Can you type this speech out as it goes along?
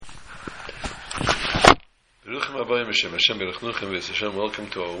Welcome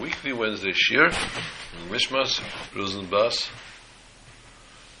to our weekly Wednesday Shir, Mishmas, Rosen Bas,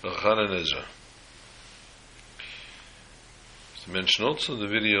 Rochel Chana Ezra. To mention also the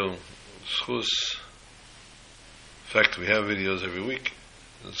video, Schus, in fact we have videos every week,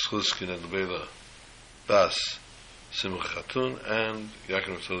 Schus Kinad Bela Bas, Simcha Chatun, and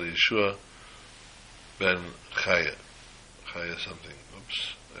Yaakov Yeshua Ben Chaya something.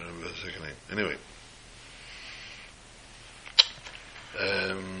 Oops, I don't remember the second name. Anyway.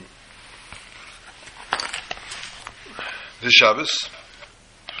 This Shabbos,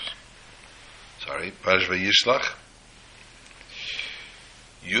 Parshas Vayishlach,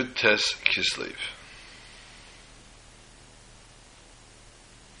 Yud Tes Kislev.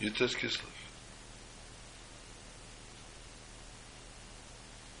 Yud Tes Kislev.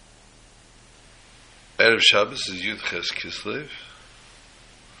 Erev Shabbos is Yud Tes Kislev,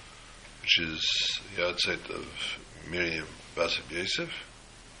 which is the outside of Miriam Basib Yosef.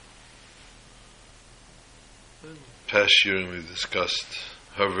 Past year we've discussed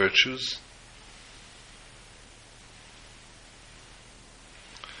her virtues.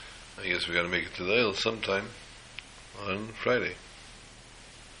 I guess we got to make it to the Eil sometime on Friday.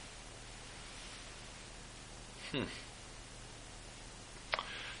 It's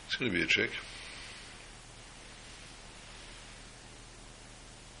going to be a trick.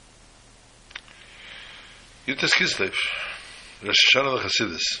 Yud Tes Kislev, Rosh Hashana of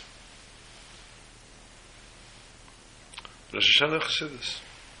Chasidus. Rosh Hashana of Chasidus.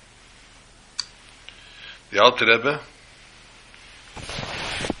 The Alter Rebbe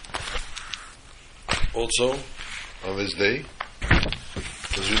also on this day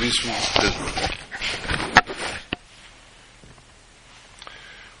was released from prison.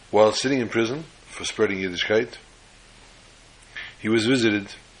 While sitting in prison for spreading Yiddishkeit, he was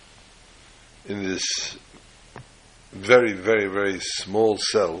visited in this very, very, very small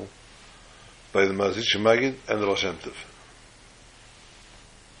cell by the Mazich Magid and the Rosh Hashana.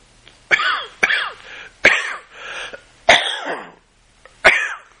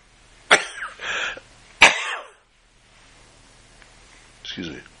 Excuse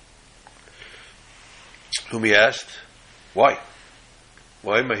me. Whom he asked, why?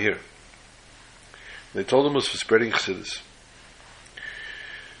 Why am I here? They told him it was for spreading Chassidus.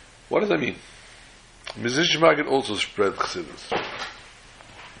 What does that mean? Mizrish Magid also spread Chassidus.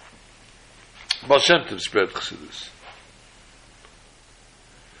 Baal Shem Tov spread Chassidus.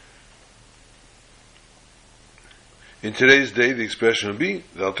 In today's day, the expression would be,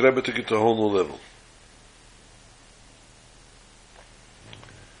 the Alter Rebbe took it to a whole new level.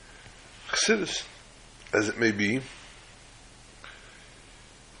 Chassidus, as it may be,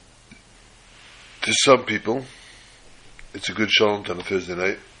 to some people, it's a good shalom on a Thursday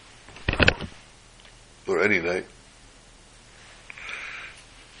night, or any night.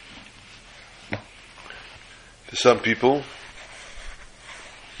 To some people,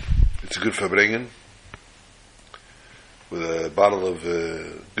 it's a good farbrengen with a bottle of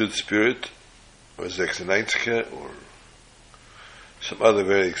good spirit, or Zexeneinzke, or some other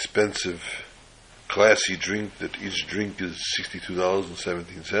very expensive, classy drink that each drink is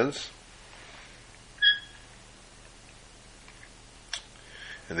 $62.17.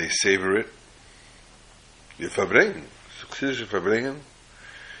 And they savor it. You verbringen, successive verbringen,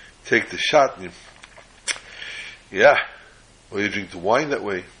 take the shot and or you drink the wine that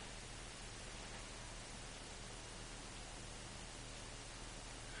way.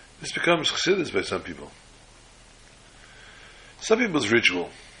 This becomes chassidus by some people. Some people's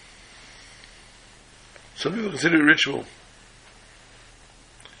ritual. Some people consider it ritual.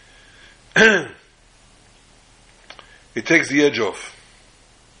 It takes the edge off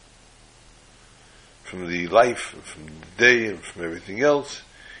from the life, and from the day, and from everything else.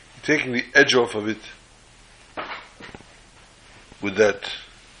 You're taking the edge off of it with that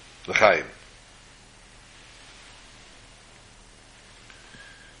l'chaim.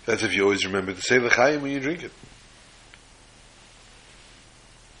 That's if you always remember to say l'chaim when you drink it.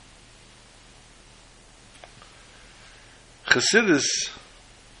 Chassidus,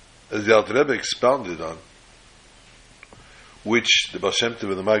 as the Alter Rebbe expounded on, which the Baal Shem Tov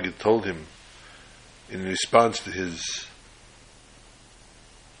and the Maggid told him in response to his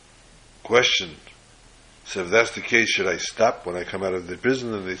question, so if that's the case, should I stop when I come out of the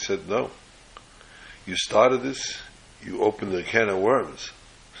prison? And they said, no. You started this, you opened a can of worms.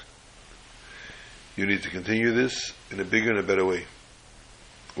 You need to continue this in a bigger and a better way.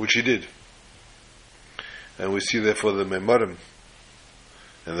 Which he did. And we see therefore the Memorim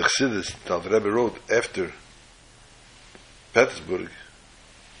and the Chassidus that Alter Rebbe wrote after Petersburg,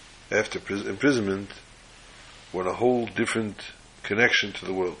 after imprisonment, We're in a whole different connection to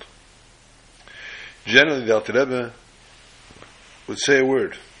the world. Generally, the Alter Rebbe would say a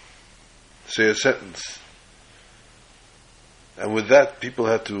word, say a sentence, and with that, people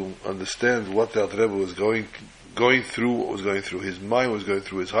had to understand what the Alter Rebbe was going through, what was going through his mind, what was going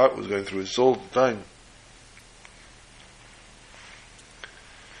through his heart, what was going through his soul at the time.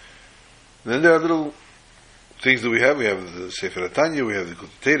 And then there are little things that we have. We have the Sefer Tanya, we have the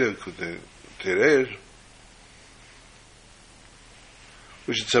Kuteter,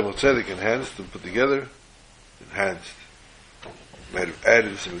 which is Tzemach Tzedek enhanced and put together, enhanced. Might have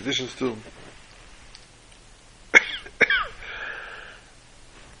added some additions to them.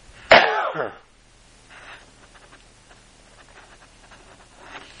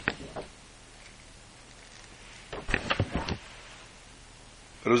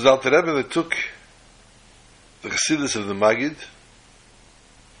 But it was the Alter Rebbe that took the Chasidus of the Magid,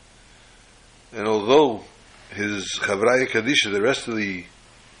 and although his Chavraya Kadisha, the rest of the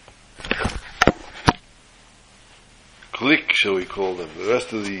clique, shall we call them, the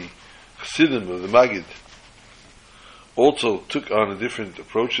rest of the Chassidim of the Magid, also took on different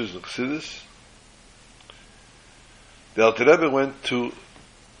approaches in Chassidus, the Alter Rebbe went to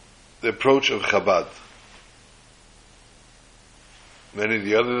the approach of Chabad.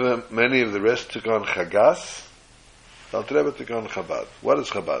 Many of the rest took on Chagas. The Alter Rebbe took on Chabad. What is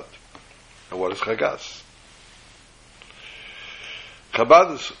Chabad? And what is Chagas?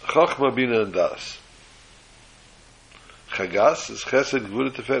 Chabad is Chochma, Bina, and Das. Chagas is Chesed, Gvura,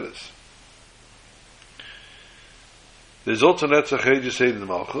 Teferes. There's also Netzach Hei Seid in the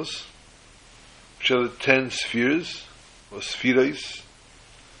Malchus, which are the 10 spheres, or spheres,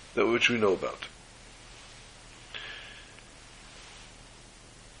 that which we know about.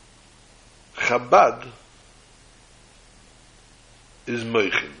 Chabad is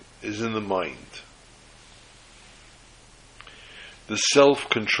Meichin, is in the mind. The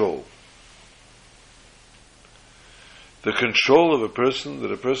self-control. The control of a person,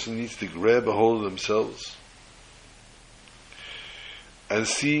 that a person needs to grab a hold of themselves and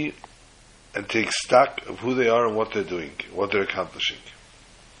see and take stock of who they are and what they're doing, what they're accomplishing.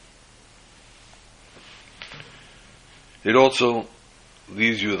 It also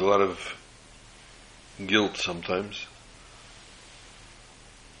leaves you with a lot of guilt sometimes.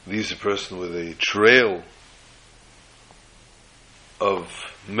 Leaves a person with a trail of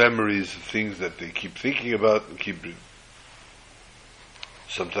memories of things that they keep thinking about and keep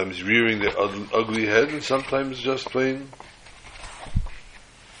sometimes rearing their ugly head, and sometimes just plain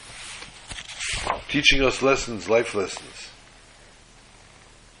teaching us lessons, life lessons.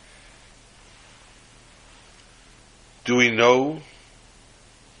 Do we know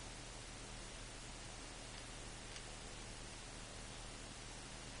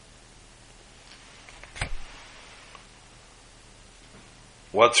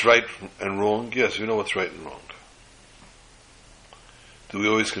what's right and wrong? Yes, we know what's right and wrong. Do we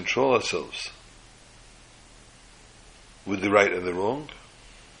always control ourselves with the right and the wrong?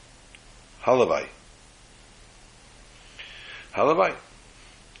 Halavai. Halavai.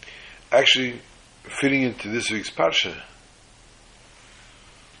 Actually, fitting into this week's Parsha,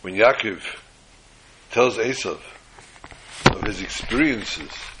 when Yaakov tells Esav of his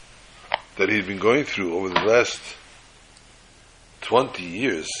experiences that he'd been going through over the last 20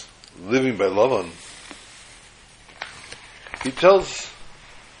 years living by Lavan, he's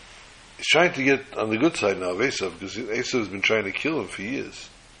trying to get on the good side now of Esav, because Esav has been trying to kill him for years.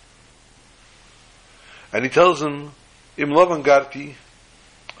 And he tells him, Im Lavan Garti,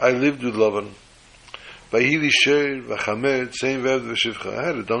 I lived with Lavan. Vayhili Sher, Vachamer, Tsein Vev Veshivcha. I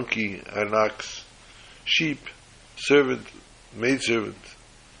had a donkey, I had an ox, sheep, servant, maidservant.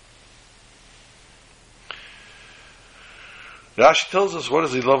 Rashi tells us, what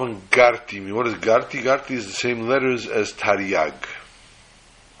does the Lavan Garti mean? What is Garti? Garti is the same letters as Taryag.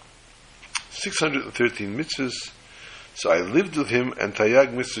 613 mitzvahs. So I lived with him, and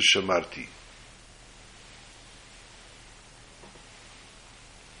Taryag mitzvah shamarti.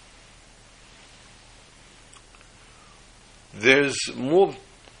 There's more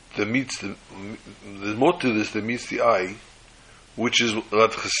that there's more to this that meets the eye, which is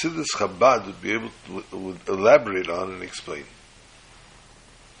what Chassidus Chabad would be able to would elaborate on and explain.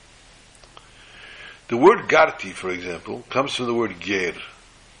 The word Garti, for example, comes from the word Ger.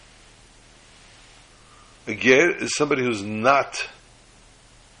 A Ger is somebody who's not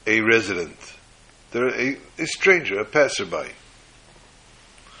a resident. They're a stranger, a passerby.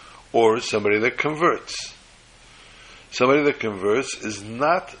 Or somebody that converts. Somebody that converts is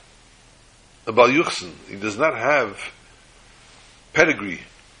not a Bal Yuchsin. He does not have pedigree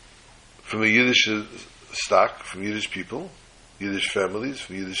from a Yiddish stock from Yiddish people, Yiddish families,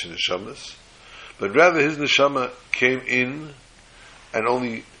 from Yiddish neshamas, but rather his neshama came in and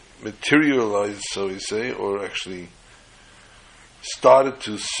only materialized, so we say, or actually started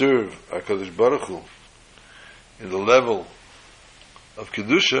to serve HaKadosh Baruch Hu in the level of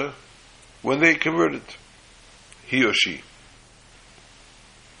Kedusha when they converted, he or she.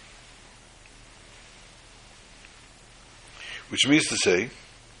 Which means to say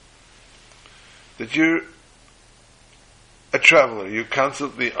that you're a traveler, you're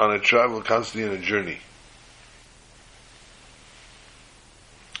constantly on a travel, constantly on a journey.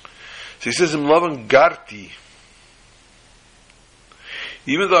 So he says in Lavan Garti,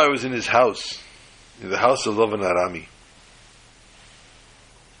 even though I was in his house, in the house of Lavan Arami,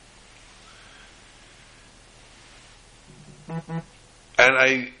 and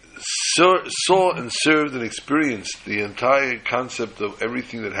I saw and served and experienced the entire concept of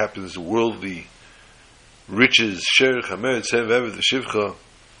everything that happens, worldly riches, sher, chamer, tzev, evet, shivcha,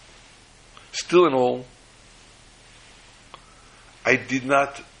 still in all, I did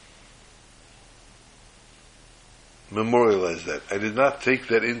not memorialize that. I did not take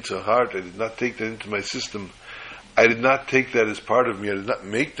that into heart. I did not take that into my system. I did not take that as part of me. I did not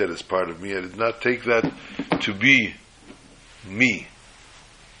make that as part of me. I did not take that to be me.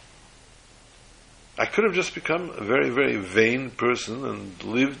 I could have just become a very, very vain person and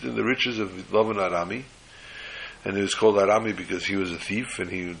lived in the riches of Lavan Arami. And he was called Arami because he was a thief and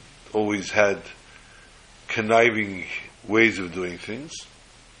he always had conniving ways of doing things.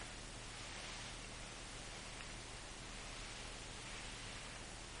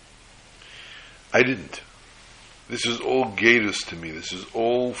 I didn't. This was all Gatus to me. This was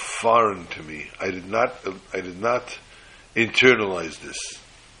all foreign to me. I did not internalize this.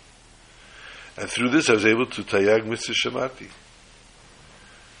 And through this I was able to tayag mitzvah shamati.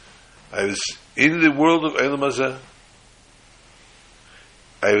 I was in the world of Eilam Hazeh.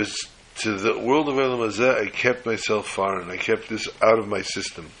 I was to the world of Eilam Hazeh, I kept myself foreign. I kept this out of my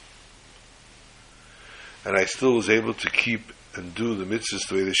system. And I still was able to keep and do the mitzvahs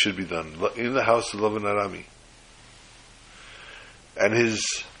the way they should be done, in the house of Lavan Arami. And his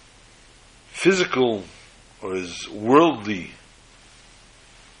physical or his worldly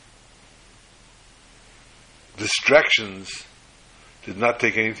distractions did not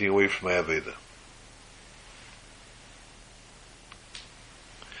take anything away from my Aveda.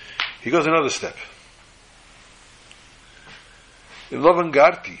 He goes another step. In Lavan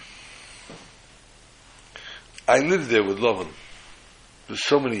Garti, I lived there with Lavan for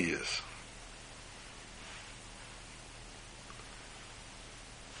so many years.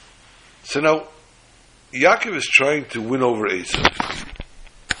 So now, Yaakov is trying to win over Esav.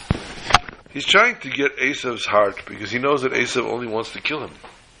 He's trying to get Esav's heart because he knows that Esav only wants to kill him.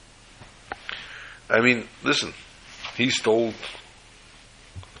 I mean, listen, he stole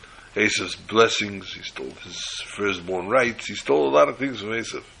Esav's blessings, he stole his firstborn rights, he stole a lot of things from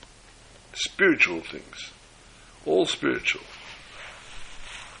Esav. Spiritual things. All spiritual.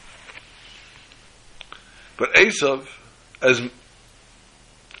 But Esav as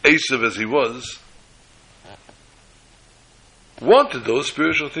he was, wanted those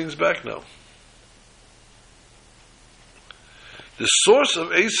spiritual things back now. The source of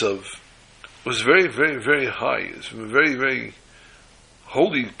Esav was very, very, very high. It's from a very, very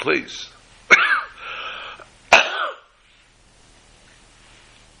holy place.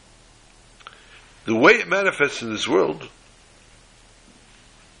 The way it manifests in this world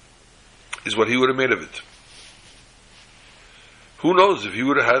is what he would have made of it. Who knows if he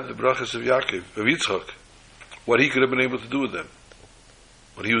would have had the brachas of Yaakov, of Yitzchak, what he could have been able to do with them,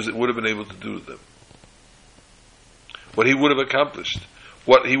 what he would have been able to do with them, what he would have accomplished,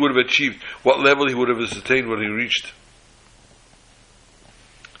 what he would have achieved, what level he would have attained when he reached.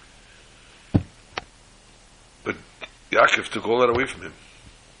 But Yaakov took all that away from him.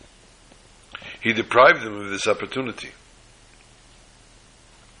 He deprived him of this opportunity.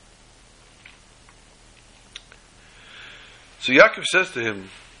 So Yaakov says to him,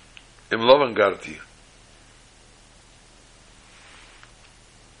 Im Lavan Garti,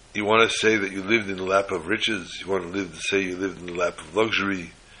 you want to say that you lived in the lap of riches? You want to say you lived in the lap of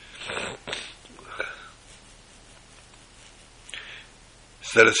luxury?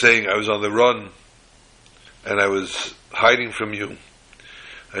 Instead of saying I was on the run and I was hiding from you,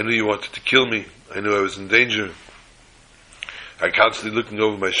 I knew you wanted to kill me, I knew I was in danger, I constantly looking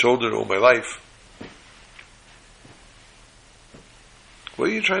over my shoulder all my life. What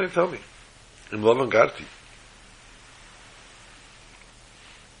are you trying to tell me? In Lavan Garti.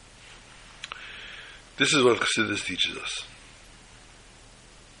 This is what Chasidus teaches us.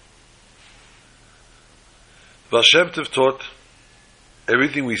 Baal Shem Tov taught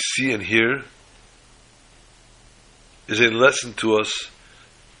everything we see and hear is a lesson to us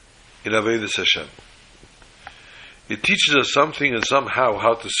in Avodas Hashem. It teaches us something and somehow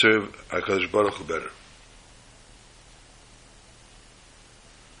how to serve HaKadosh Baruch Hu better.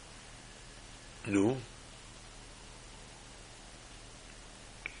 No.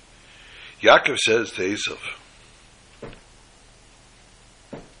 Yaakov says to Esav,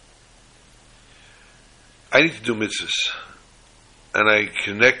 I need to do mitzvahs, and I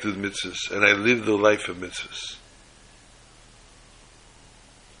connect with mitzvahs, and I live the life of mitzvahs.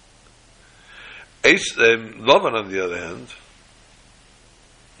 Lavan, on the other hand,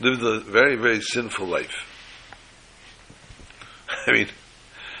 lived a very, very sinful life. I mean,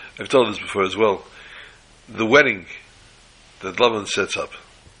 I've told this before as well. The wedding that Lavan sets up,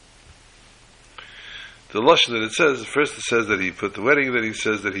 the lashon that it says, first it says that he put the wedding, then he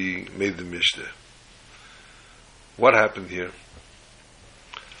says that he made the mishter. What happened here?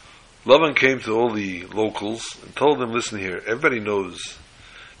 Lavan came to all the locals and told them, listen here, everybody knows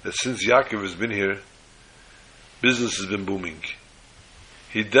that since Yaakov has been here, business has been booming.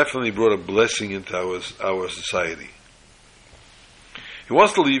 He definitely brought a blessing into our society. He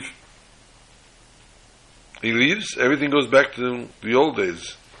wants to leave. He leaves, everything goes back to the old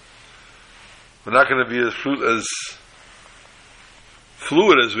days. We're not going to be as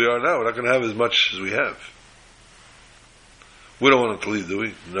fluid as we are now. We're not going to have as much as we have. We don't want him to leave, do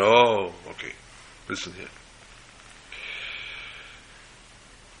we? No. Okay. Listen here.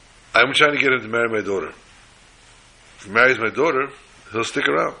 I'm trying to get him to marry my daughter. If he marries my daughter, he'll stick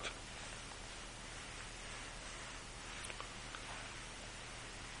around.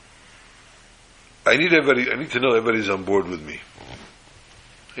 I need to know everybody's on board with me.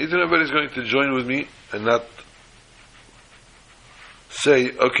 I need to know everybody's going to join with me and not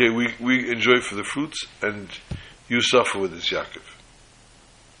say, okay, we enjoy for the fruits and you suffer with this Yaakov.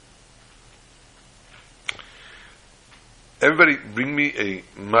 Everybody bring me a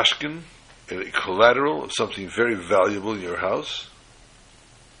mashkin, a collateral of something very valuable in your house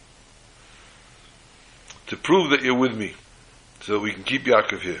to prove that you're with me so that we can keep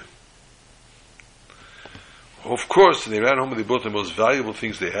Yaakov here. Of course, they ran home and they brought the most valuable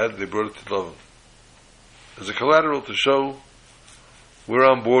things they had. They brought it to Lavan as a collateral to show we're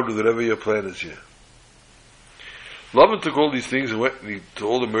on board with whatever your plan is here. Lavan took all these things and went to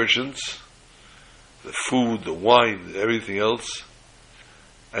all the merchants, the food, the wine, everything else,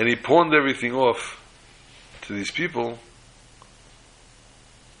 and he pawned everything off to these people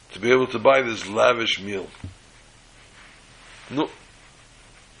to be able to buy this lavish meal. No.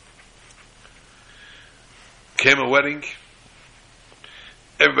 Came a wedding,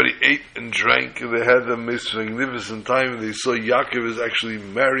 everybody ate and drank, and they had the most magnificent time, and they saw Yaakov is actually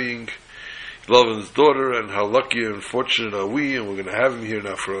marrying Lavan's daughter, and how lucky and fortunate are we, and we're going to have him here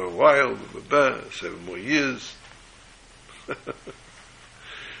now for a while, 7 more years.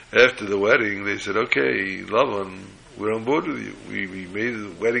 After the wedding, they said, okay, Lavan, we're on board with you. We made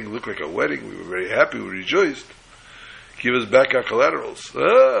the wedding look like a wedding. We were very happy. We rejoiced. Give us back our collaterals.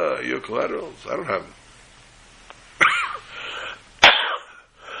 Your collaterals. I don't have them.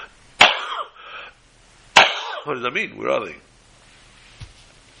 What does that mean? Where are they?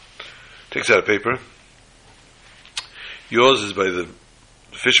 Takes out a paper. Yours is by the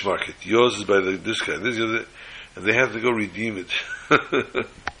fish market. Yours is by this guy. This is the other, and they have to go redeem it.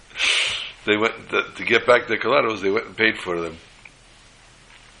 They went to get back their collaterals. They went and paid for them.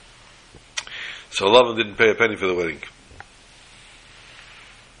 So Lavan didn't pay a penny for the wedding.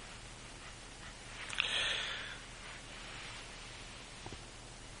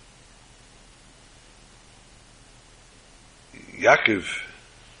 Yaakov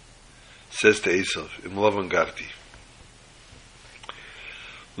says to Esav, Im Lavan Garti.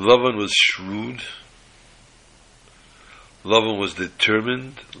 Lavan was shrewd. Lavan was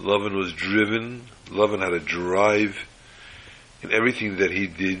determined. Lavan was driven. Lavan had a drive in everything that he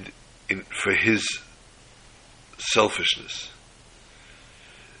did for his selfishness.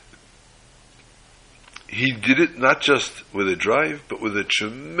 He did it not just with a drive, but with a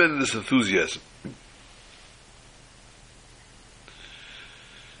tremendous enthusiasm.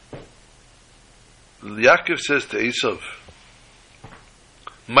 Yaakov says to Esav,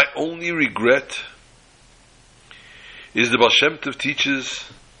 my only regret is the Baal Shem Tov teaches,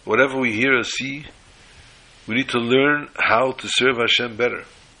 whatever we hear or see, we need to learn how to serve Hashem better.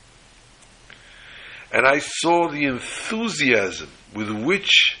 And I saw the enthusiasm with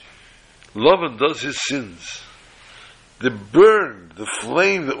which Lavan does his sins, the burn, the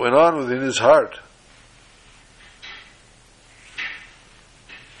flame that went on within his heart.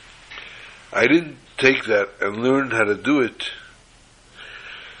 I didn't take that and learn how to do it,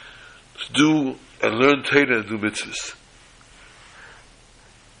 to do and learn Torah and do mitzvahs.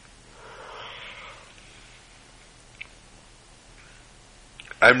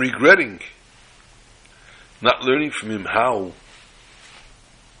 I'm regretting not learning from him how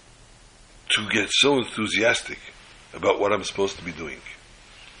to get so enthusiastic about what I'm supposed to be doing.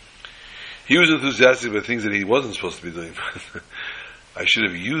 He was enthusiastic about things that he wasn't supposed to be doing. I should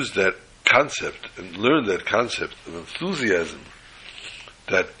have used that concept and learned that concept of enthusiasm,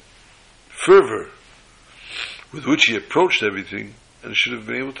 that fervor with which he approached everything, and should have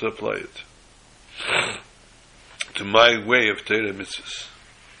been able to apply it to my way of Torah mitzvahs.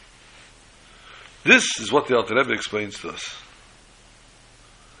 This is what the Alter Rebbe explains to us.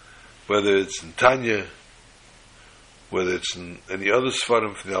 Whether it's in Tanya, whether it's in any other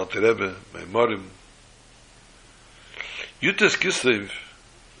Sfarim from the Alter Rebbe, Maimarim. Yud Tes Kislev,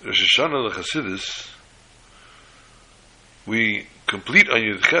 Rosh Hashana of Chasidus, we complete on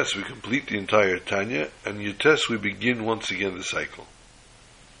Yud Tes, we complete the entire Tanya, and Yud Tes we begin once again the cycle.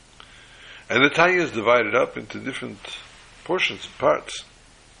 And the Tanya is divided up into different portions and parts.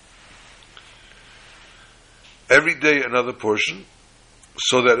 Every day another portion,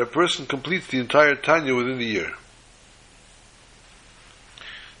 so that a person completes the entire Tanya within the year.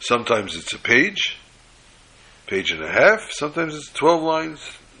 Sometimes it's a page and a half, sometimes it's 12 lines,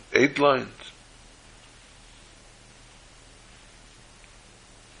 8 lines.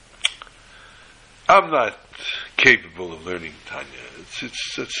 I'm not capable of learning Tanya.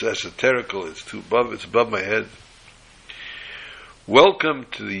 It's esoterical, it's above my head. Welcome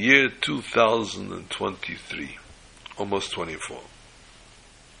to the year 2023, almost 24,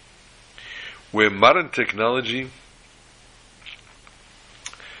 where modern technology,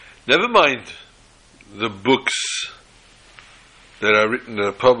 never mind the books that are written, that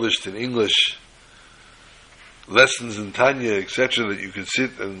are published in English, lessons in Tanya, etc., that you can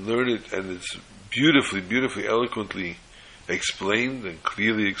sit and learn it, and it's beautifully, beautifully, eloquently explained and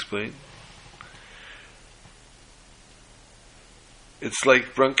clearly explained. It's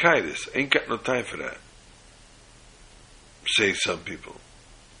like bronchitis. Ain't got no time for that, say some people.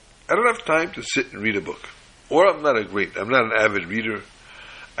 I don't have time to sit and read a book. Or I'm not an avid reader.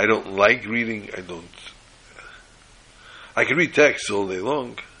 I don't like reading. I can read texts all day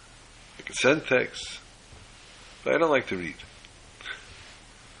long. I can send texts. But I don't like to read.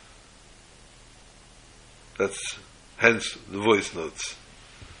 That's hence the voice notes.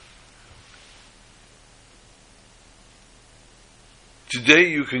 Today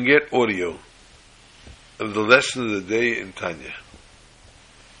you can get audio of the lesson of the day in Tanya.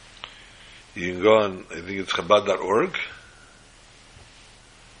 You can go on, I think it's Chabad.org.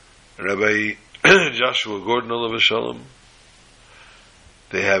 Rabbi Joshua Gordon, Olav Shalom.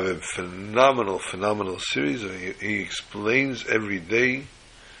 They have a phenomenal series. He explains every day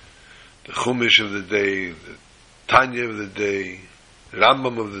the Chumash of the day, the Tanya of the day, the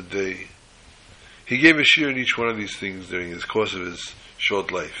Rambam of the day. He gave a shir in each one of these things during his course of his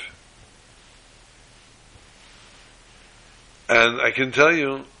short life. And I can tell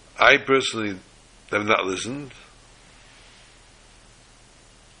you, I personally have not listened,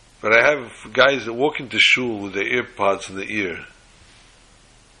 but I have guys that walk into shul with their ear pods in the ear,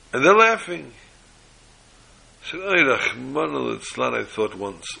 and they're laughing. I said, I thought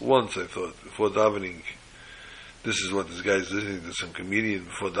once I thought, before davening, this is what this guy's listening to, some comedian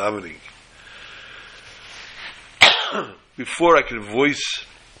before davening. Before I could voice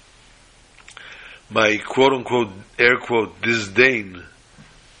my quote-unquote, air-quote, disdain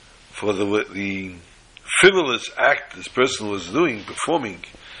for the frivolous act this person was doing, performing,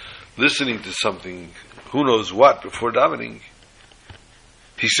 listening to something, who knows what, before davening,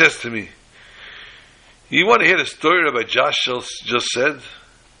 he says to me, you want to hear the story Rabbi Josh just said?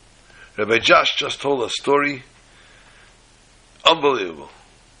 Rabbi Josh just told a story. Unbelievable.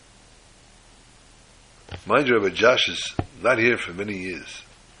 Mind you, Rabbi Josh is not here for many years.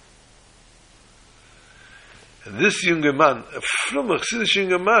 And this younger man, a from a Chassidish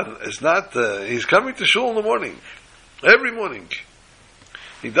younger man, is not, he's coming to shul in the morning. Every morning.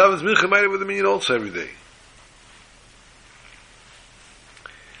 He davens mincha meira with the minyan also every day.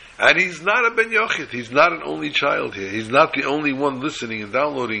 And he's not a ben yochid. He's not an only child here. He's not the only one listening and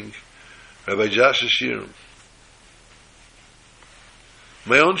downloading Rabbi Josh's shirim.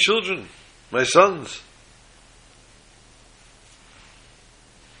 My own children, my sons,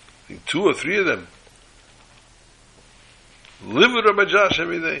 I think 2 or 3 of them live with Rabbi Josh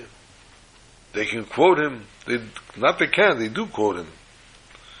every day. They can quote him. They do quote him.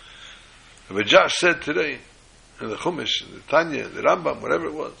 Rabbi Josh said today, in the Chumash, in the Tanya, the Rambam, whatever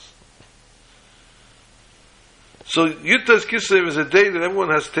it was. So Yud Tes Kislev is a day that everyone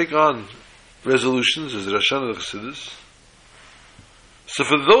has to take on resolutions, as Rosh Hashana of Chasidus. So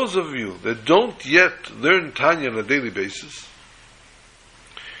for those of you that don't yet learn Tanya on a daily basis,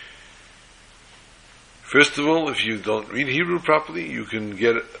 first of all, if you don't read Hebrew properly, you can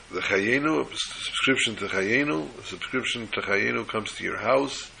get the Chayenu, a subscription to Chayenu. A subscription to Chayenu comes to your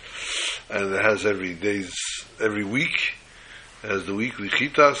house, and it has every week, it has the weekly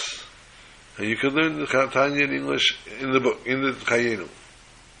Chitas, and you can learn the Tanya in English in the book, in the Chayenu.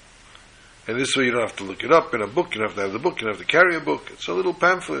 And this way you don't have to look it up in a book, you don't have to have the book, you don't have to carry a book. It's a little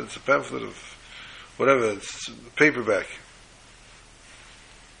pamphlet, it's a pamphlet of whatever, it's paperback.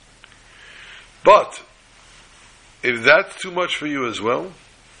 But if that's too much for you as well,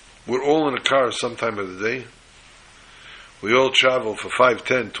 we're all in a car sometime of the day. We all travel for 5,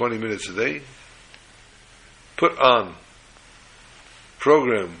 10, 20 minutes a day. Put on,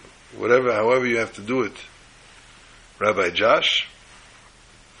 program, whatever, however you have to do it, Rabbi Josh.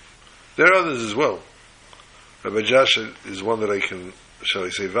 There are others as well. Rabbi Josh is one that I can, shall I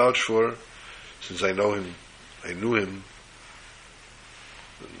say, vouch for, since I know him, I knew him.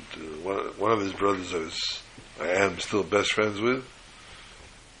 And, one of his brothers I am still best friends with.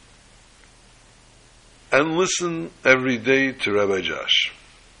 And listen every day to Rabbi Josh.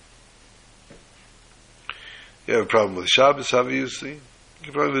 You have a problem with Shabbos, obviously. You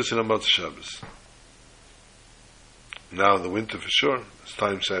can probably listen on Motzei Shabbos. Now in the winter for sure, it's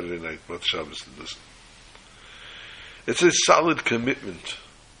time Saturday night, Motzei Shabbos to listen. It's a solid commitment,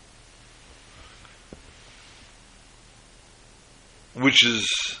 which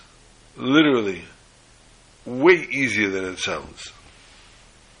is literally way easier than it sounds.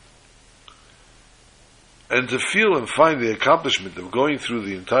 And to feel and find the accomplishment of going through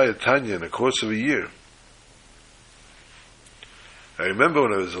the entire Tanya in the course of a year. I remember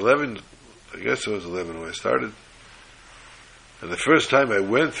when I was 11, I guess I was 11 when I started, and the first time I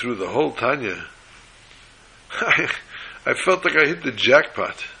went through the whole Tanya, I felt like I hit the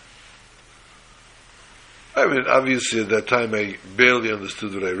jackpot. I mean, obviously at that time I barely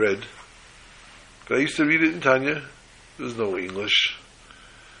understood what I read. But I used to read it in Tanya. There was no English.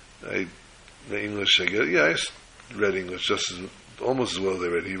 I read English almost as well as I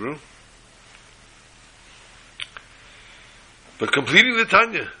read Hebrew. But completing the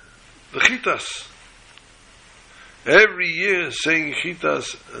Tanya, the Chitas, every year saying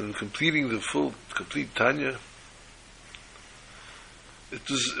Chitas and completing the complete Tanya, it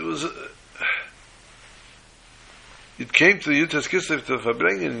came to the Yud Tes Kislev to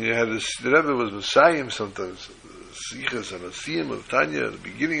Fabrengen, and you had the Rebbe was Messiah sometimes, Sichas and Asiyim of Tanya, the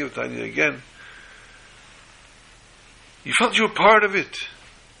beginning of Tanya again. You felt you were part of it.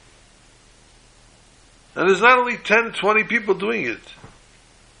 And there's not only 10, 20 people doing it.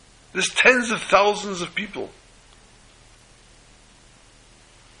 There's tens of thousands of people.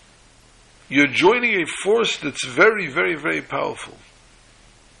 You're joining a force that's very, very, very powerful.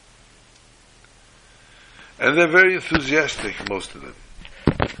 And they're very enthusiastic, most of them.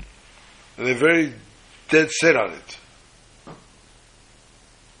 And they're very dead set on it.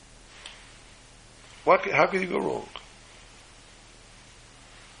 How can you go wrong?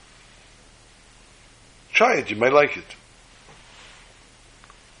 Try it, you might like it.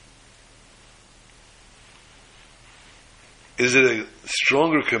 Is it a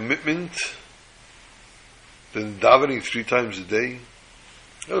stronger commitment than davening 3 times a day?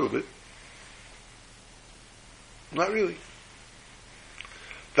 A little bit. Not really.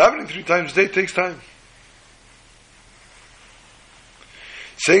 Davening 3 times a day takes time.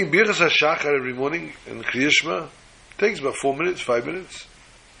 Saying Birchas HaShachar every morning in Kriyas Shema takes about 4 minutes, 5 minutes.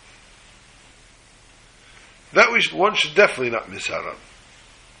 That one should definitely not miss out on.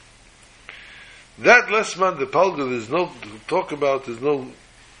 That less man the palga, there's no talk about, there's no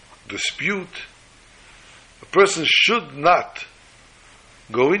dispute. A person should not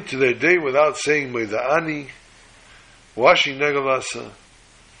go into their day without saying Meida'ani, washing Negalasa,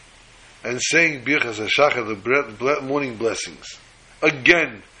 and saying Birchas HaShachar, the morning blessings.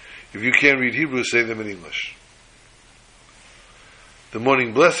 Again, if you can't read Hebrew, say them in English. The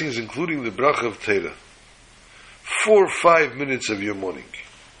morning blessings, including the bracha of Torah. 4 or 5 minutes of your morning.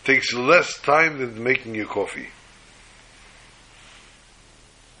 Takes less time than making your coffee.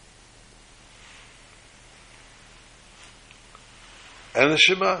 And the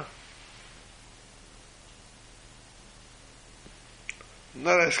Shema. I'm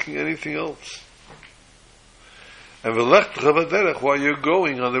not asking anything else. And v'lech t'chavaderech, while you're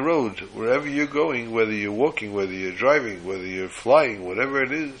going on the road, wherever you're going, whether you're walking, whether you're driving, whether you're flying, whatever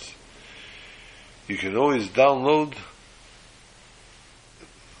it is, you can always download,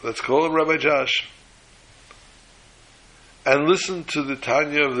 let's call him Rabbi Josh, and listen to the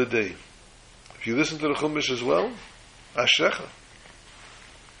Tanya of the day. If you listen to the Chumash as well, Ashrecha.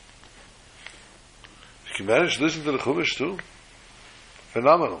 If you can manage to listen to the Chumash too,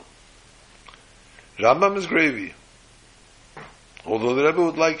 phenomenal. Rambam is gravy. Although the Rebbe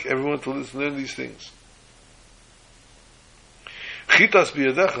would like everyone to listen to these things. Chitas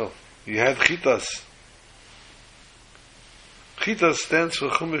biyadecha. You had chitas. Chitas stands for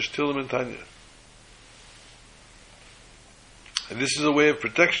Chumash, Tilim, and Tanya. And this is a way of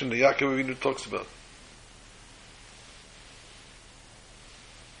protection that Yaakov Avinu talks about.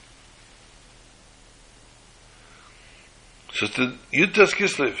 So the Yud Tes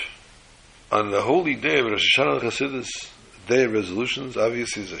Kislev, on the holy day of Rosh Hashana of Chasidus, day of resolutions,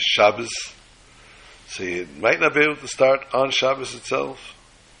 obviously is a Shabbos, so you might not be able to start on Shabbos itself.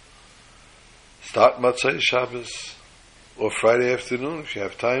 Start Matzah Shabbos, or Friday afternoon if you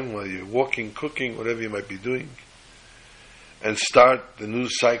have time while you're walking, cooking, whatever you might be doing, and start the new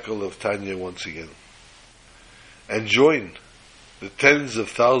cycle of Tanya once again. And join the tens of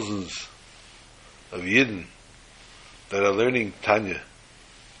thousands of Yidden that are learning Tanya.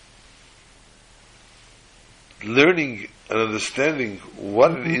 Learning and understanding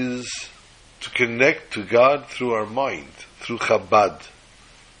what it is to connect to God through our mind, through Chabad.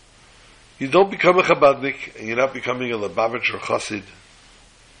 You don't become a Chabadnik, and you're not becoming a Lubavitcher Chassid,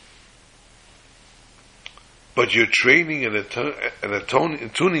 but you're training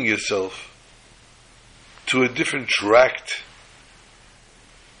and tuning yourself to a different tract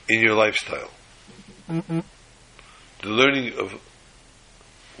in your lifestyle. The learning of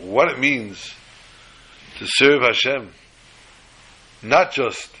what it means to serve Hashem, not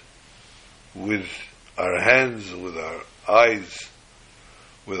just with our hands, with our eyes,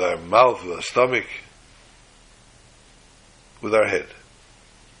 with our mouth, with our stomach, with our head.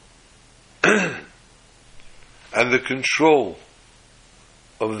 And the control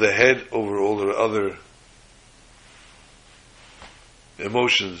of the head over all the other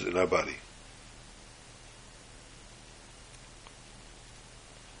emotions in our body.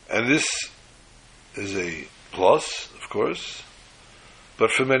 And this is a plus, of course,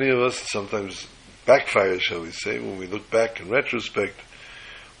 but for many of us it sometimes backfires, shall we say, when we look back in retrospect,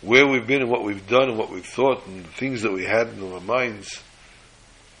 where we've been and what we've done and what we've thought and the things that we had in our minds.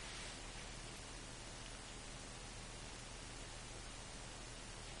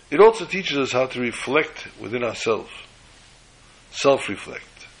 It also teaches us how to reflect within ourselves, self-reflect.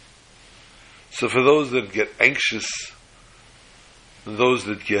 So for those that get anxious, and those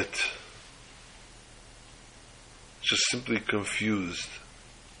that get just simply confused,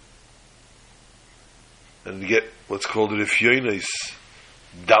 and get what's called refyonos,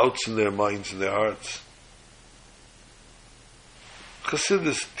 doubts in their minds and their hearts,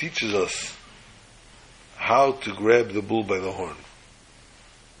 Chasidus teaches us how to grab the bull by the horn.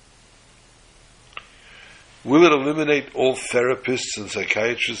 Will it eliminate all therapists and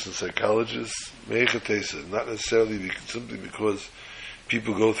psychiatrists and psychologists? Not necessarily, simply because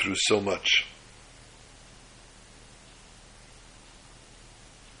people go through so much.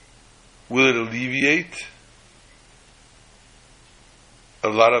 Will it alleviate a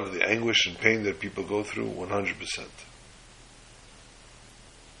lot of the anguish and pain that people go through? 100%.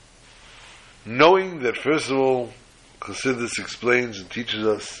 Knowing that, first of all, Chassidus explains and teaches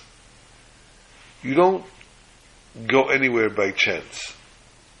us, you don't go anywhere by chance.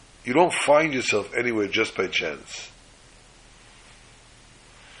 You don't find yourself anywhere just by chance.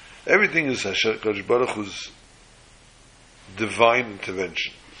 Everything is HaKadosh Baruch Hu's divine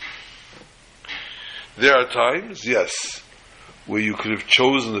intervention. There are times, yes, where you could have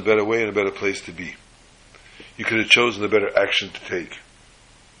chosen a better way and a better place to be. You could have chosen a better action to take.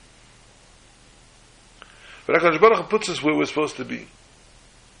 But HaKadosh Baruch Hu puts us where we're supposed to be.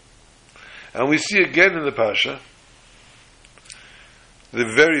 And we see again in the Pasha the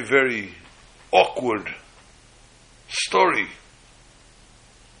very, very awkward story.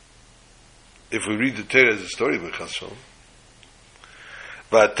 If we read the Torah as a story by Chasson,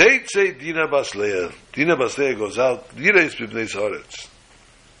 V'ateitze Dina bas Leah. Dina bas Leah goes out, Lireis b'bnei Haaretz,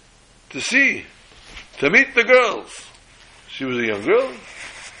 to see, to meet the girls. She was a young girl.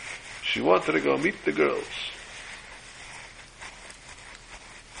 She wanted to go meet the girls.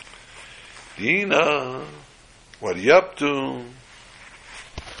 Dina, what are you up to?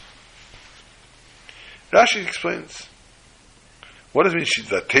 Rashi explains. What does it mean?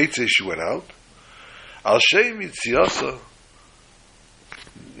 That Teitze, she went out. Al Shem Yitziasa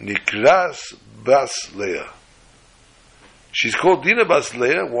Nikras Bas Leah. She's called Dina Bas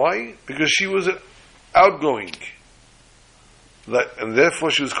Leah. Why? Because she was outgoing. And therefore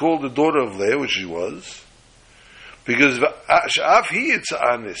she was called the daughter of Leah, which she was. Because Sha'af hi it's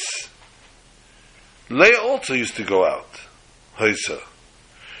anis. Leah also used to go out. Hoysa.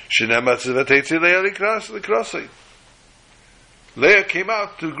 Leah came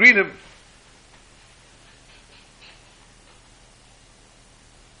out to greet him.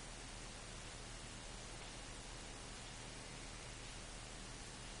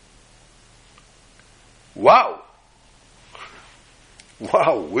 Wow!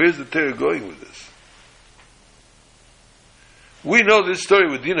 Wow, where's the Torah going with this? We know this story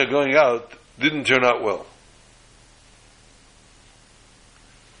with Dina going out didn't turn out well.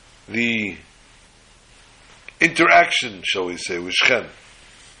 The interaction, shall we say, with Shechem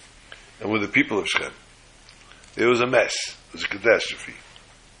and with the people of Shechem, it was a mess. It was a catastrophe,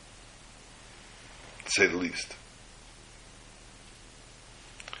 to say the least.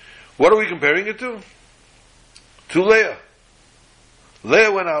 What are we comparing it to? To Leah.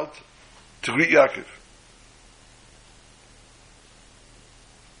 Leah went out to greet Yaakov.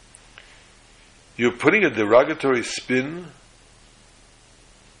 You're putting a derogatory spin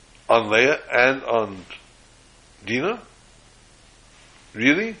on Leah and on Dina?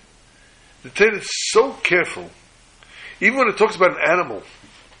 Really? The Torah is so careful. Even when it talks about an animal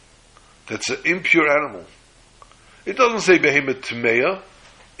that's an impure animal, it doesn't say behemoth tmeya,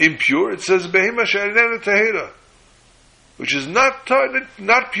 impure. It says behemoth she'inena tahira, which is not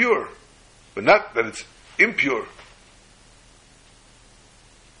pure, but not that it's impure.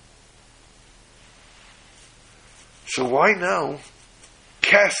 So why now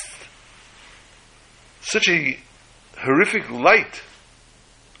cast such a horrific light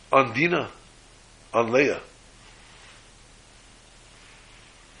on Dina, on Leah?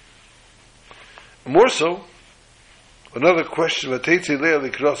 More so, another question, Vateitzei Leah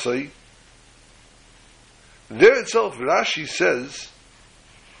likrasai. There itself, Rashi says,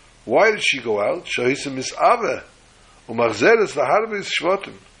 why did she go out? Shahisa mis'ave u'machzeres laharbe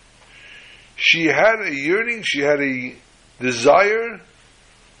shvatim. She had a yearning, she had a desire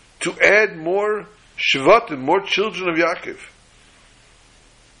to add more shvatim, more children of Yaakov.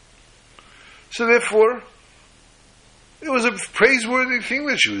 So therefore, it was a praiseworthy thing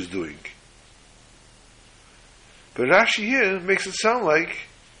that she was doing. But Rashi here makes it sound like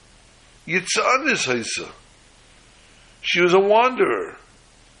Yitz'anis Haisa. She was a wanderer.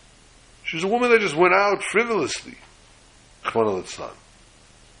 She was a woman that just went out frivolously. Ch'mana litzlan.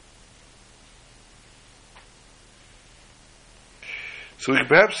 So we can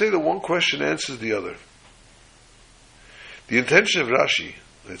perhaps say that one question answers the other. The intention of Rashi,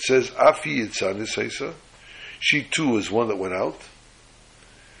 it says, Afi Yitz'anis Haisa, she too is one that went out,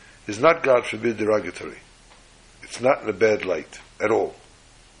 is not, God forbid, derogatory. It's not in a bad light at all.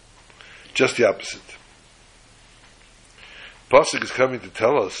 Just the opposite. Pasuk is coming to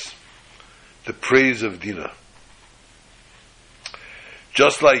tell us the praise of Dina.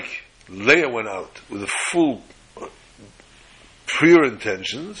 Just like Leah went out with a full, pure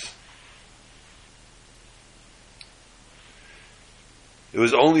intentions, it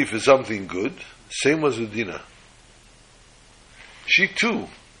was only for something good. Same was with Dina. She too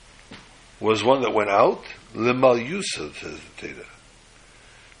was one that went out, Lemal Yusa, says the Torah,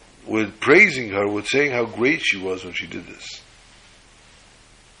 with praising her, with saying how great she was when she did this.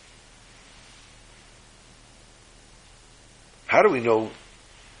 How do we know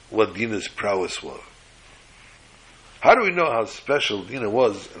what Dina's prowess was? How do we know how special Dina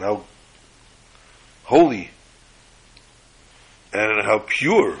was and how holy and how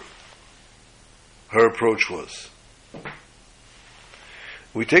pure her approach was?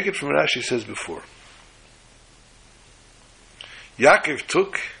 We take it from what Rashi says before. Yaakov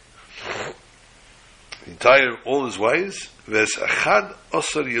took all his wives, ves achad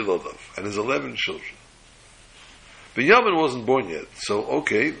osar yilodav, and his 11 children. Binyamin wasn't born yet, so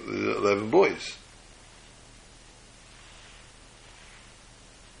okay, 11 boys.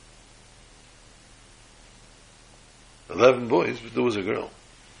 But there was a girl.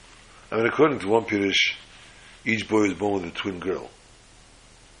 I mean, according to one Pirush, each boy was born with a twin girl.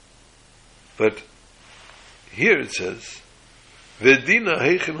 But here it says, Vedina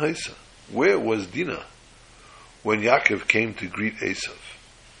heichen haisa. Where was Dina when Yaakov came to greet Esav?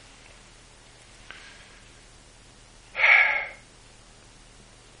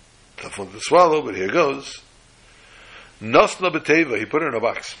 Tough one to swallow, but here goes. Nosna b'teva, he put her in a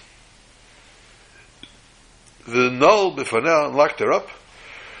box. The null b'fanel and locked her up.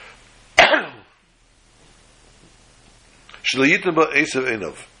 Shleyitim ba Esav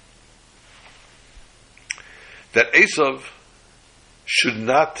Enov. That Esav should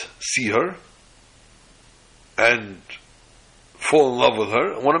not see her and fall in love with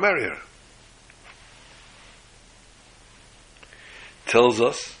her and want to marry her. tells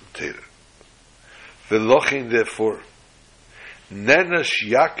us, Torah, V'lochin, therefore, Nenash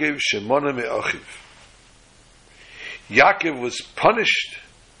Yaakov Shemona Me'achiv. Yaakov was punished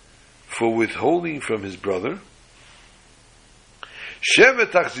for withholding from his brother.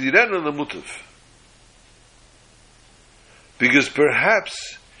 Because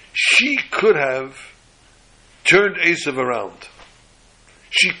perhaps she could have turned Esav around.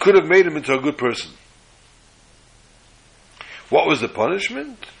 She could have made him into a good person. What was the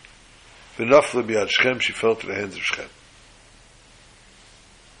punishment? V'nafla b'yad Shechem, she fell to the hands of Shechem.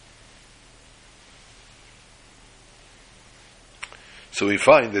 So we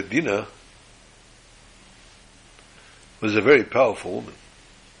find that Dina was a very powerful woman.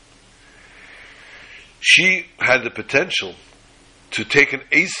 She had the potential to take an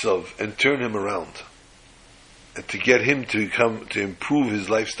Esav and turn him around, and to get him to improve his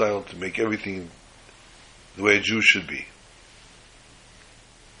lifestyle, to make everything the way a Jew should be.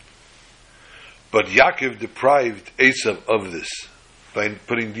 But Yaakov deprived Esav of this by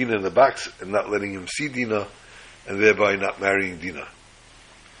putting Dina in the box and not letting him see Dina, and thereby not marrying Dina.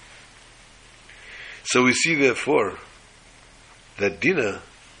 So we see, therefore, that Dina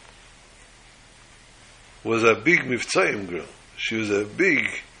was a big Mivtzayim girl. She was a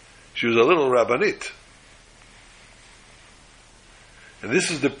little Rabbanit. And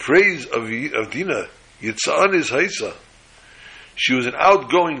this is the praise of Dina. Yitzan is Haisa. She was an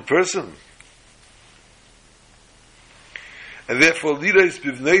outgoing person. And therefore, Lida is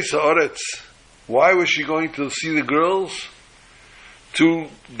Bivnei Sa'aretz. Why was she going to see the girls? To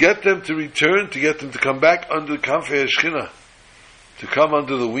get them to return, to get them to come back under Kanfei Shechina, to come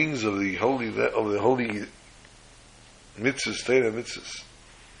under the wings of the holy mitzvahs, Torah mitzvahs.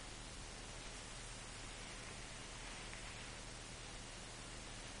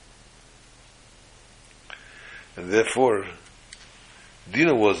 And therefore,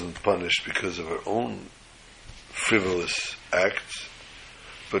 Dina wasn't punished because of her own frivolous acts,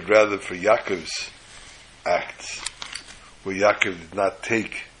 but rather for Yaakov's acts, where Yaakov did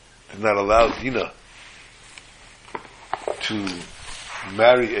not allow Dina to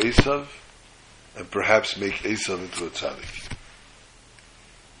marry Esav and perhaps make Esav into a tzaddik.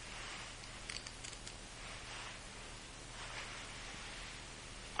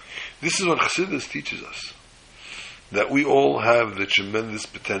 This is what Chasidus teaches us, that we all have the tremendous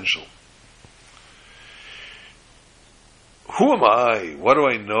potential. Who am I? What do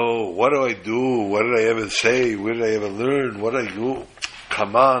I know? What do I do? What did I ever say? Where did I ever learn? What did I do?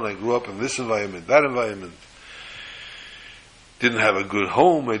 Come on, I grew up in this environment, that environment. Didn't have a good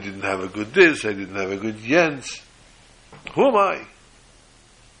home, I didn't have a good this, I didn't have a good Jens. Who am I?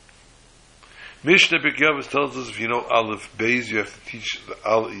 Mishnah B'Yavos tells us if you know Aleph, Beis, you have to teach the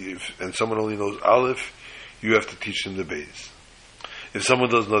Aleph, and someone only knows Aleph, you have to teach them the Beis. If someone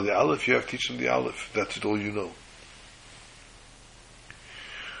doesn't know the Aleph, you have to teach them the Aleph. That's all you know.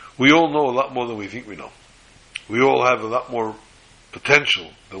 We all know a lot more than we think we know. We all have a lot more potential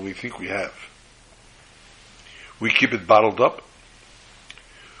than we think we have. We keep it bottled up.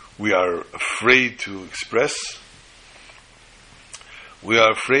 We are afraid to express. We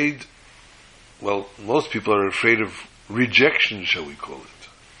are afraid, well, most people are afraid of rejection, shall we call it.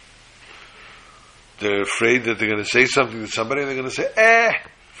 They're afraid that they're going to say something to somebody and they're going to say,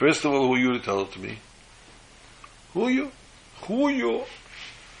 first of all, who are you to tell it to me? Who are you? Who are you?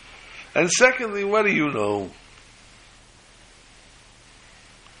 And secondly, what do you know?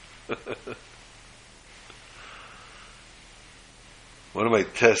 One of my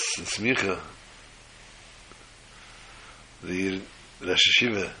tests in Smicha, the Rosh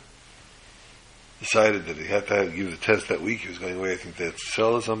Hashiva decided that he had to give the test that week. He was going away, I think, to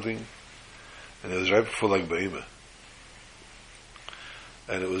sell or something. And it was right before Lag Ba'ima.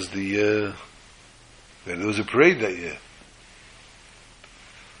 And it was and there was a parade that year.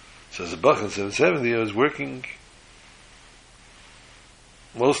 So as a Bach in 770, I was working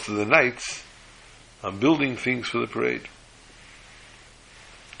most of the nights on building things for the parade.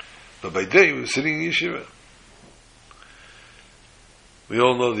 But by day, we were sitting in yeshiva. We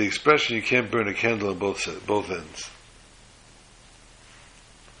all know the expression, you can't burn a candle on both ends.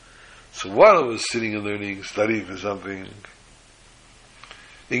 So while I was sitting and learning, studying for something,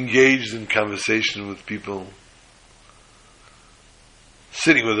 engaged in conversation with people,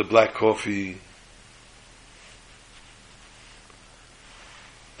 sitting with a black coffee,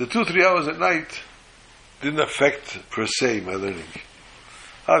 the 2-3 hours at night didn't affect per se my learning.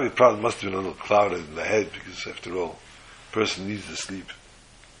 The problem must have been a little clouded in the head, because after all, a person needs to sleep.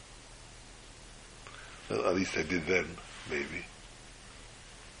 Well, at least I did then, maybe.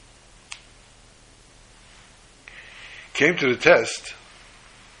 Came to the test,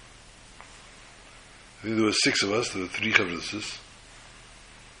 I think there were 6 of us. There were 3 chavruses.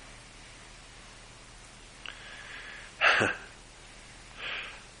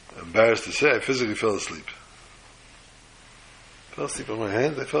 Embarrassed to say, I physically fell asleep. Fell asleep on my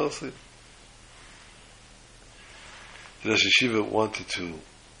hand. I fell asleep. The Rosh Yeshiva wanted to,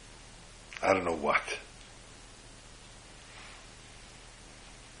 I don't know what.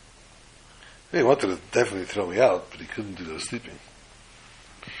 He wanted to definitely throw me out, but he couldn't do the sleeping.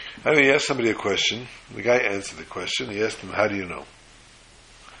 Anyway, he asked somebody a question. The guy answered the question. He asked him, how do you know?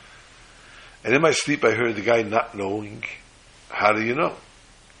 And in my sleep, I heard the guy not knowing, how do you know?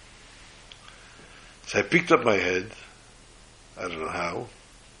 So I picked up my head, I don't know how,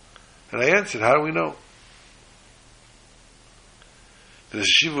 and I answered, how do we know? The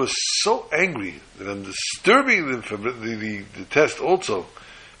yeshiva was so angry that I'm disturbing them for the test also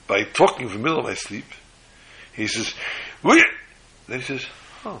by talking in the middle of my sleep. He says, wait! Then he says,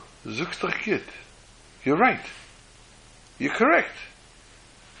 oh, Zukstach you're right. You're correct.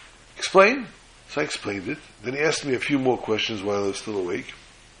 Explain. So I explained it. Then he asked me a few more questions while I was still awake.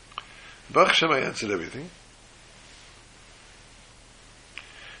 Baruch Hashem, I answered everything.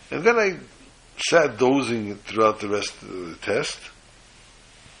 And then I sat dozing throughout the rest of the test.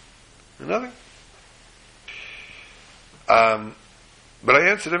 Nothing. But I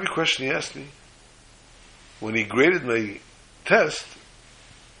answered every question he asked me. When he graded my test,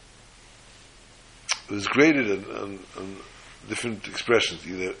 it was graded on different expressions,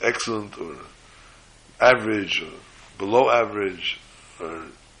 either excellent or average or below average or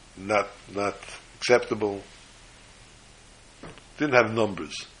not acceptable. Didn't have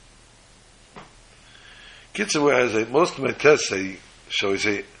numbers. Whereas most of my tests, shall we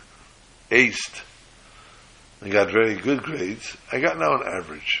say, aced and got very good grades, I got now an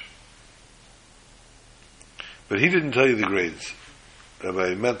average. But he didn't tell you the grades.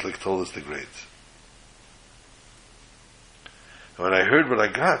 Rabbi Mentlik told us the grades. And when I heard what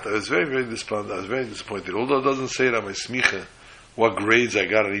I got, I was very, very despondent. I was very disappointed. Although it doesn't say it on my smicha what grades I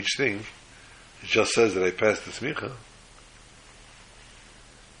got on each thing, it just says that I passed the smicha.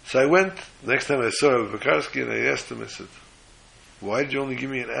 So I went, next time I saw Rabbi Pekarsky, and I asked him, I said, why did you only give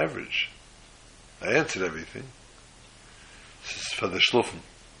me an average? I answered everything. He says, for the shlufen,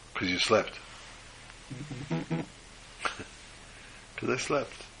 because you slept. Because I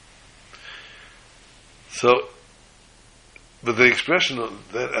slept. So, but the expression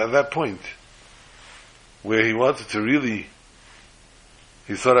at that point, where he wanted to really,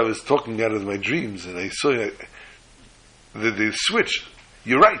 he thought I was talking out of my dreams, and I saw the switch.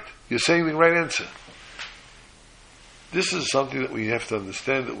 You're right. You're saying the right answer. This is something that we have to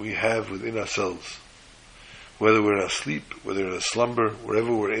understand that we have within ourselves. Whether we're asleep, whether in a slumber,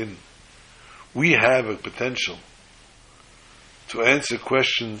 wherever we're in, we have a potential to answer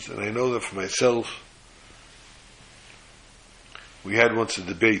questions, and I know that for myself, we had once a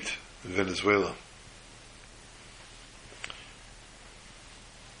debate in Venezuela.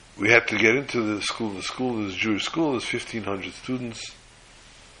 We had to get into the school. The school is a Jewish school. There's 1,500 students.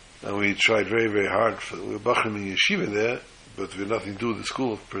 And we tried very, very hard. We were bachrim in yeshiva there, but we had nothing to do with the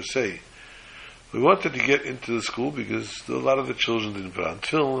school per se. We wanted to get into the school because a lot of the children didn't put on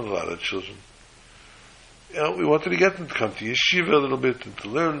tefillin, a lot of the children. We wanted to get them to come to yeshiva a little bit and to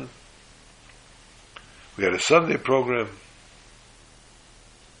learn. We had a Sunday program.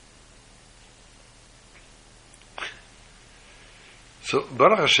 So,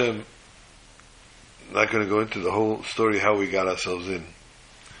 Baruch Hashem, I'm not going to go into the whole story how we got ourselves in.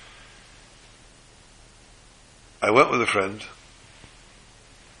 I went with a friend.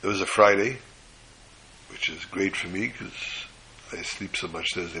 It was a Friday, which is great for me because I sleep so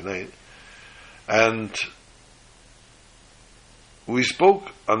much Thursday night. And we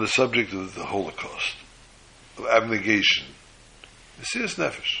spoke on the subject of the Holocaust, of abnegation, the serious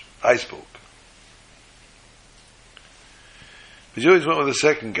nefesh. I spoke. But you always went with the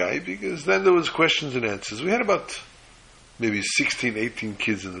second guy because then there was questions and answers. We had about maybe 16, 18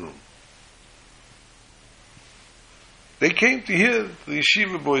 kids in the room. They came to hear the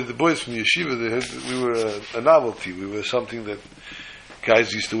yeshiva boys, the boys from the yeshiva. We were a novelty. We were something that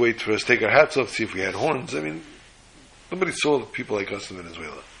guys used to wait for us, take our hats off, see if we had horns. I mean, nobody saw people like us in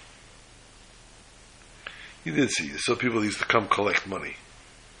Venezuela. You did see. You saw people used to come collect money.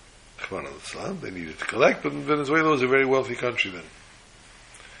 Come on, Islam. They needed to collect, but Venezuela was a very wealthy country then.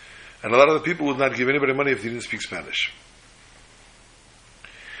 And a lot of the people would not give anybody money if they didn't speak Spanish.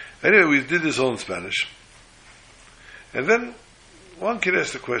 Anyway, we did this all in Spanish. And then one kid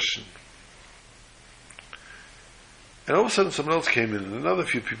asked a question. And all of a sudden someone else came in, and another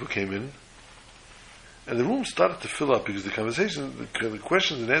few people came in. And the room started to fill up because the conversation, the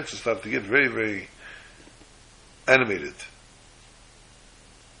questions and answers started to get very, very animated.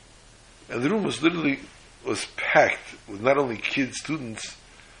 And the room was packed with not only kids, students,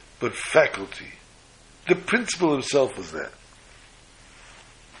 but faculty. The principal himself was there.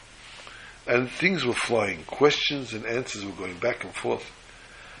 And things were flying. Questions and answers were going back and forth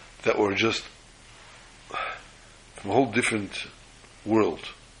that were just from a whole different world.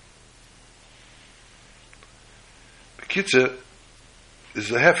 Bekitzer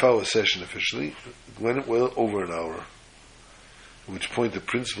is a half-hour session officially. It went well over an hour. At which point the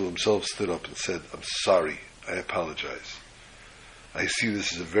principal himself stood up and said, "I'm sorry, I apologize. I see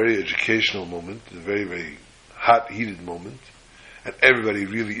this as a very educational moment, a very, very hot, heated moment, and everybody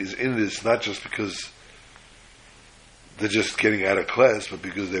really is in this, not just because they're just getting out of class, but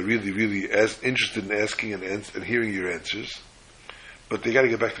because they're really, really interested in asking and hearing your answers. But they got to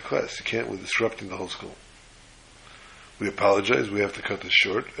get back to class. You can't, we're disrupting the whole school. We apologize, we have to cut this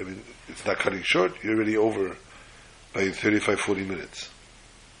short. I mean, it's not cutting short, you're already over by 35, 40 minutes.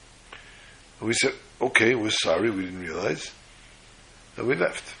 And we said, okay, we're sorry, we didn't realize. And we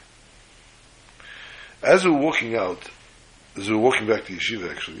left. As we were walking out, as we were walking back to yeshiva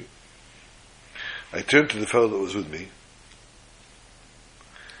actually, I turned to the fellow that was with me,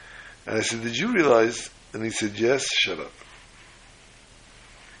 and I said, "Did you realize?" And he said, "Yes, shut up."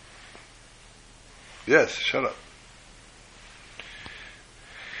 Yes, shut up.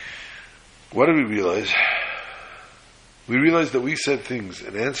 What did we realize? We realized that we said things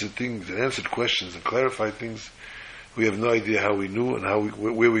and answered questions and clarified things. We have no idea how we knew and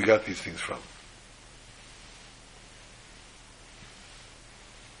where we got these things from.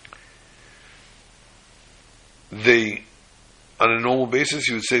 They, on a normal basis,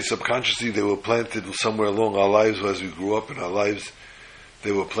 you would say subconsciously they were planted somewhere along our lives as we grew up in our lives.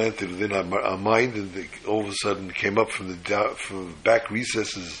 They were planted within our mind, and they all of a sudden came up from the back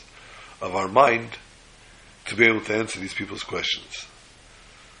recesses of our mind to be able to answer these people's questions.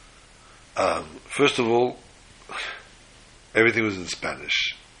 First of all, everything was in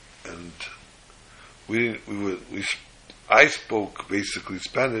Spanish, and I spoke basically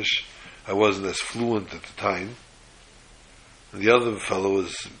Spanish. I wasn't as fluent at the time. And the other fellow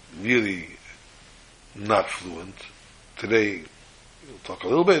was really not fluent. Today, he'll talk a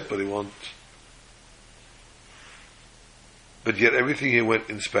little bit, but he won't. But yet everything here went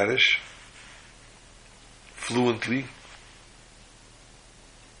in Spanish, fluently.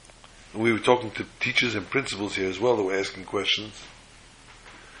 And we were talking to teachers and principals here as well that were asking questions.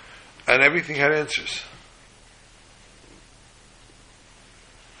 And everything had answers.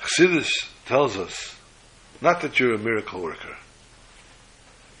 Chasidus tells us, not that you're a miracle worker,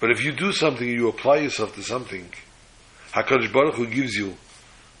 but if you do something and you apply yourself to something, HaKadosh Baruch Hu gives you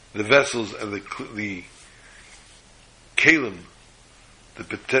the vessels and the kalim,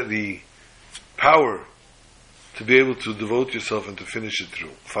 the power to be able to devote yourself and to finish it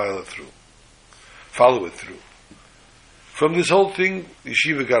through, follow it through. From this whole thing,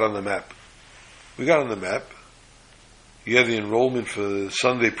 Yeshiva got on the map. We got on the map. Yeah, the enrollment for the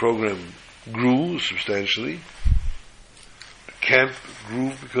Sunday program grew substantially. The camp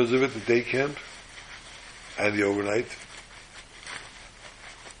grew because of it, the day camp and the overnight.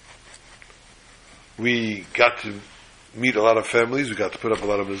 We got to meet a lot of families. We got to put up a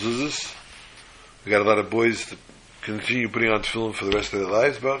lot of mezuzahs. We got a lot of boys to continue putting on tefillin for the rest of their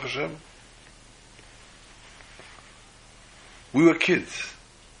lives, Baruch Hashem. We were kids.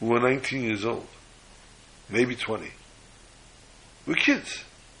 We were 19 years old. Maybe 20. We're kids.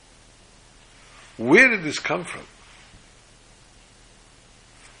 Where did this come from?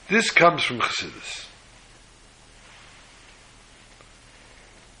 This comes from Chasidus.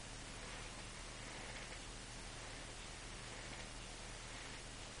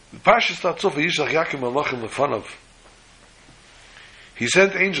 The Parshas starts off, Vayishlach Yaakov malachim lefanov. He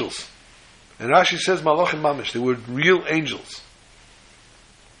sent angels. And Rashi says malachim mamish. They were real angels.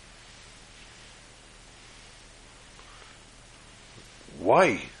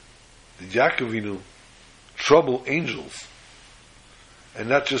 Why did Yaakov trouble angels and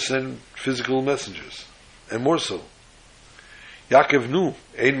not just send physical messengers? And more so, Yaakov knew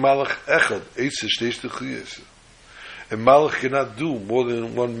ein malach echad eitz shteish techliyos. A malach cannot do more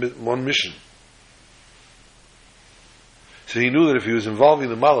than one mission. So he knew that if he was involving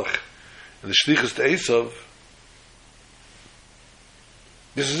the malach and the shlichus to Esav,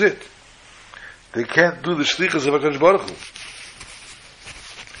 this is it. They can't do the shlichus of HaKadosh Baruch Hu.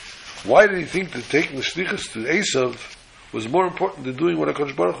 Why did he think that taking the shlichus to Esav was more important than doing what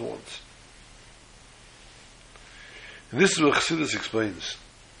HaKadosh Baruch Hu wants? And this is what Chasidus explains.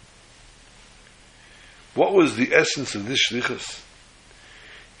 What was the essence of this shlichus?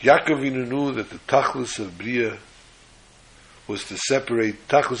 Yaakov knew that the tachlis of Bria was to separate,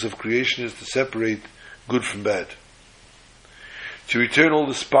 tachlis of creation is to separate good from bad. To return all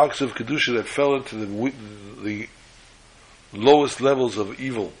the sparks of Kedusha that fell into the lowest levels of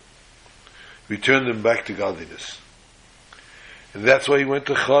evil, return them back to godliness. And that's why he went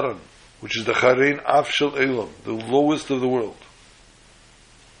to Charan, which is the Charein Afshel Elam, the lowest of the world,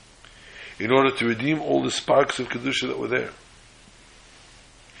 in order to redeem all the sparks of Kedusha that were there.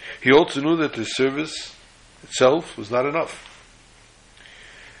 He also knew that the service itself was not enough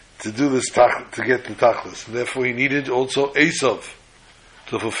to do this, to get the tachlis. And therefore he needed also Esav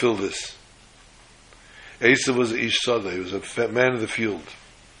to fulfill this. Esav was Ish Sada, he was a man of the field.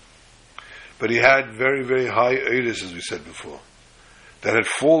 But he had very, very high Eris, as we said before, that had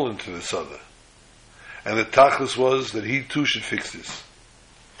fallen to the Sada. And the tachlis was that he too should fix this.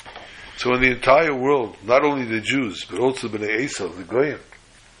 So in the entire world, not only the Jews, but also the Bnei Esav, the Goyim,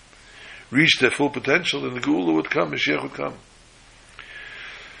 reached their full potential, and the Geula would come, Mashiach would come.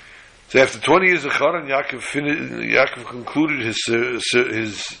 So after 20 years of Charan, Yaakov concluded his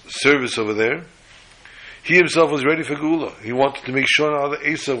service over there. He himself was ready for Geula. He wanted to make sure how the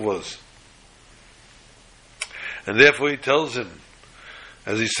Esav was. And therefore he tells him,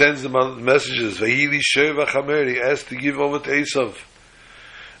 as he sends them messages, Vayili Sheva Chamer, he asked to give over to Esav.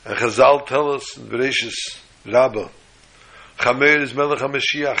 And Chazal tell us in Bereshis Rabbah, Chamer is Melech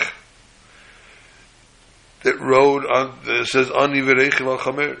HaMashiach, that rode on, it says, Ani V'reichiv al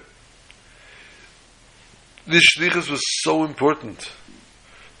Chamer. This shlichus was so important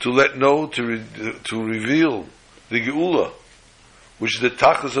to let know, to reveal the Geula, which is the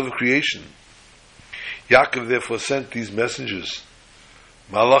tachlis of creation. Yaakov therefore sent these messengers,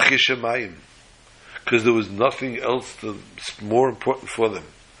 Malachi Shemayim, because there was nothing else more important for them,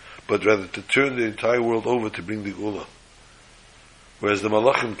 but rather to turn the entire world over to bring the Geula. Whereas the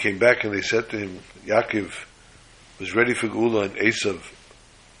Malachim came back and they said to him, Yaakov was ready for Geula, and Esav,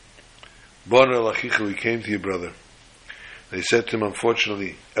 Bon el Achicha, we came to your brother. They said to him,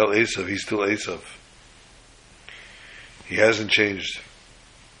 unfortunately, El Esav, he's still Esav. He hasn't changed.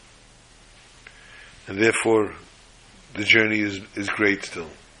 And therefore, the journey is great still.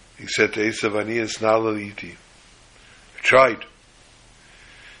 He said to Esav, Ani esnala li'iti. I tried.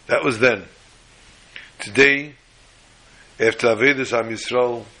 That was then. Today, after Avedis Am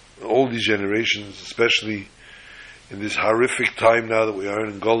Yisrael, all these generations, especially in this horrific time now that we are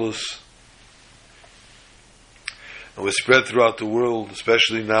in Golus, and we're spread throughout the world,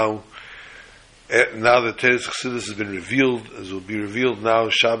 especially now that Yud Tes Kislev has been revealed, as will be revealed now,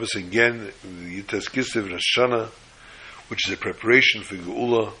 Shabbos again, the Yud Tes Kislev, Rosh Hashana, which is a preparation for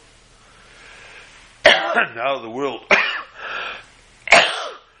Geula. Now the world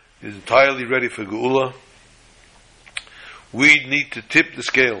is entirely ready for Geula. We need to tip the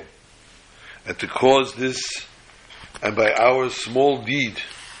scale and to cause this, and by our small deed,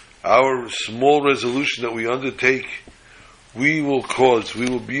 our small resolution that we undertake, we will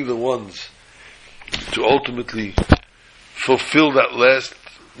be the ones to ultimately fulfill that last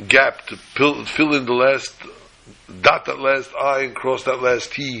gap, to fill in the last dot, that last I, and cross that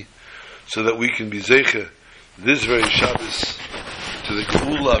last T, so that we can be Zeicha this very Shabbos to the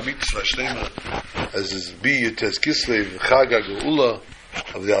Geula Mitzvah Shlema, as is be Yud Tes Kislev, Chag HaGeula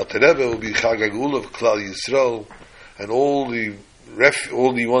of the Alter Rebbe will be Chag HaGeula of Klal Yisrael, and all the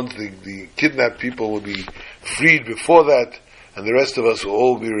ones, the kidnapped people will be freed before that, and the rest of us will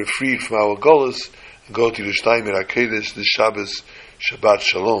all be freed from our Golus and go to the Shtayim HaKedesh this Shabbos. Shabbat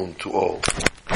Shalom to all.